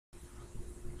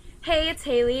Hey, it's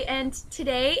Haley, and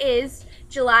today is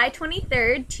July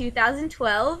 23rd,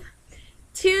 2012,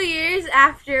 2 years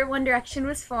after One Direction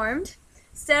was formed.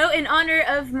 So, in honor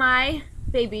of my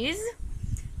babies,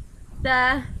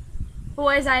 the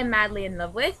boys I am madly in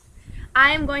love with,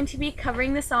 I am going to be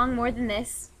covering the song More Than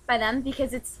This by them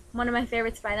because it's one of my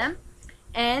favorites by them.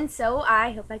 And so,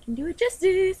 I hope I can do it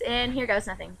justice, and here goes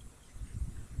nothing.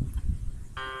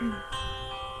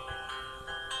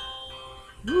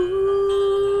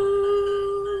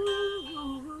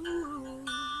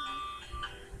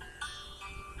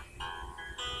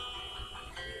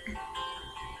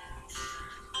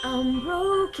 I'm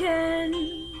broken,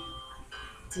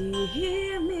 do you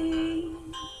hear me?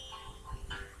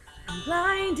 I'm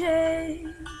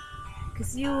blinded,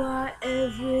 'cause you are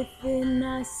everything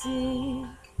I seek.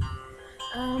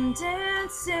 I'm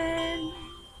dancing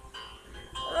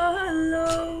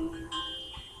alone.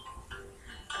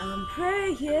 I'm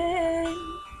praying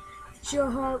that your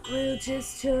heart will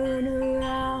just turn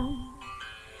around.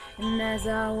 And as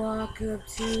I walk up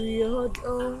to your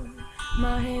door,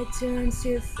 my head turns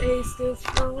to face the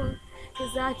floor,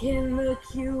 'cause I can look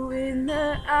you in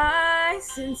the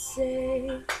eyes and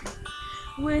say,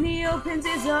 when he opens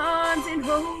his arms and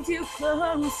holds you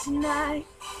close tonight,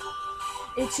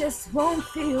 it just won't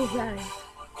feel right,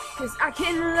 'cause I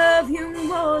can love you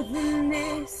more than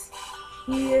this,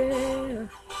 yeah.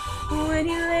 When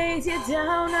he lays you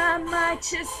down, I might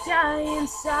just die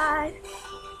inside.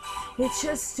 It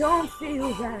just don't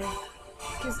feel right,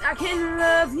 'cause I can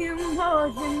love you more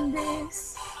than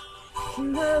this.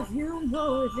 Can love you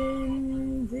more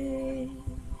than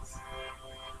this.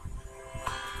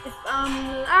 If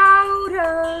I'm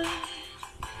louder,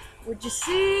 would you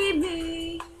see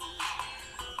me?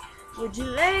 Would you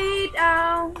lay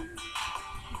down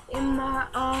in my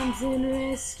arms and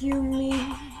rescue me?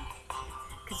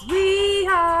 'Cause we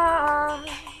are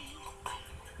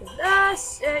the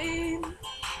same.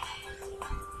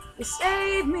 You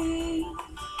save me,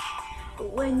 but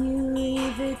when you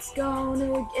leave, it's gone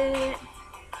again.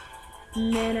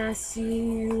 And then I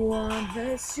see you on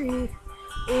the street,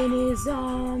 in his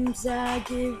arms I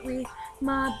get weak.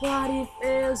 My body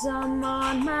fails, I'm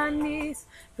on my knees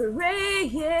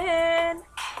praying.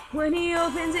 When he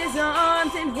opens his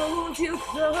arms and holds you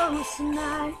close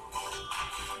tonight,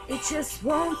 it just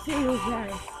won't feel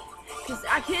right, 'cause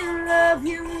I can love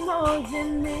you more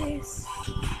than this,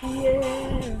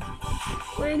 yeah.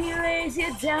 When he lays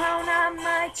you down, I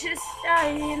might just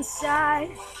die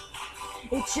inside.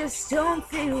 It just don't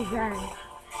feel right,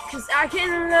 'cause I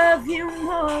can love you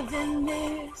more than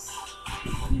this.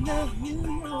 Love you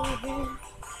more than.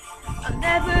 I've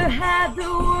never had the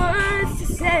words to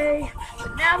say,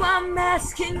 but now I'm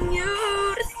asking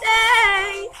you to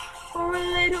stay for a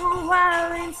little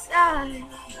while inside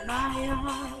my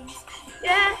arms,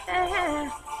 yeah.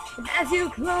 And as you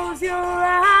close your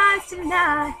eyes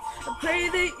tonight, I pray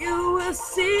that you will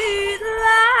see the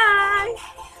light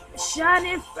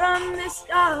shining from the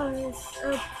stars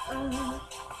above.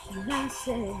 And I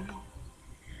say,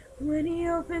 when he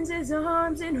opens his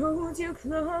arms and holds you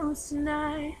close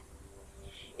tonight,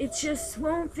 it just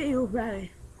won't feel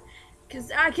right,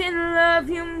 'cause I can love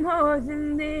you more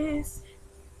than this.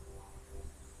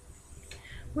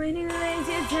 When he lays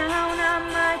you down, I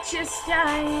might just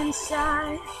die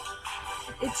inside.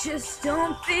 It just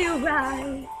don't feel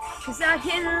right, 'cause I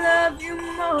can love you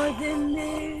more than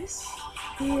this,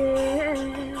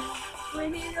 yeah.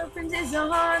 When he opens his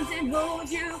arms and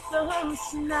holds you close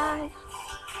tonight,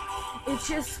 it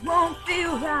just won't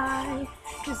feel right,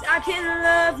 'cause I can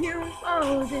love you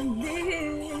more than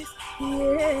this,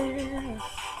 yeah.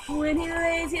 When he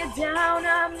lays you down,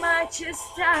 I might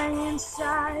just die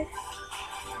inside.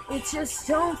 It just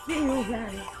don't feel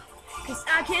right, 'cause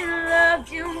I can love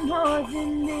you more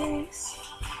than this.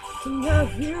 Can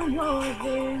love you more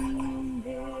than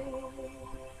this.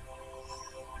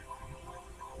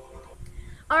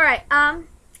 Alright,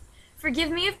 forgive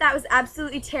me if that was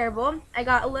absolutely terrible. I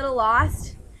got a little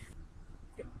lost.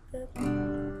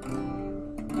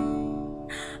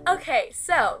 Okay,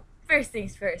 so, first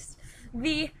things first.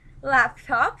 The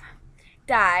laptop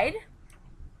died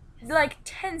like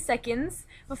 10 seconds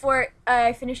before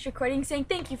I finished recording, saying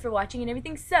thank you for watching and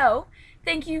everything. So,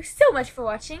 thank you so much for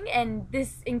watching and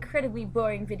this incredibly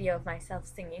boring video of myself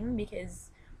singing, because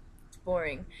it's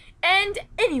boring. And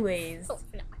anyways,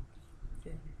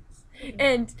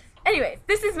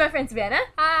 this is my friend Savannah.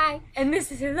 Hi. And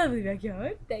this is her lovely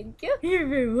backyard. Thank you. You're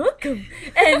very welcome.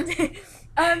 And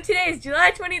today is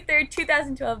July 23rd,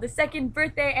 2012, the second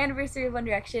birthday anniversary of One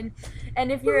Direction.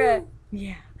 And if you're a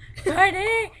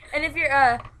party, and if you're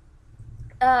a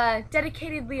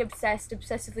dedicatedly obsessed,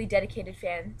 obsessively dedicated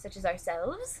fan such as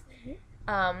ourselves,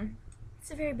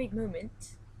 it's a very big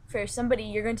moment for somebody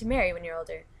you're going to marry when you're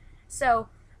older. So,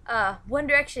 One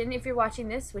Direction, if you're watching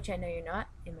this, which I know you're not,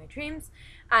 in my dreams,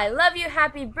 I love you,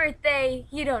 happy birthday.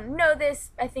 You don't know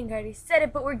this, I think I already said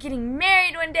it, but we're getting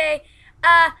married one day.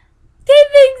 Okay,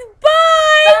 thanks,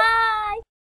 bye! Bye!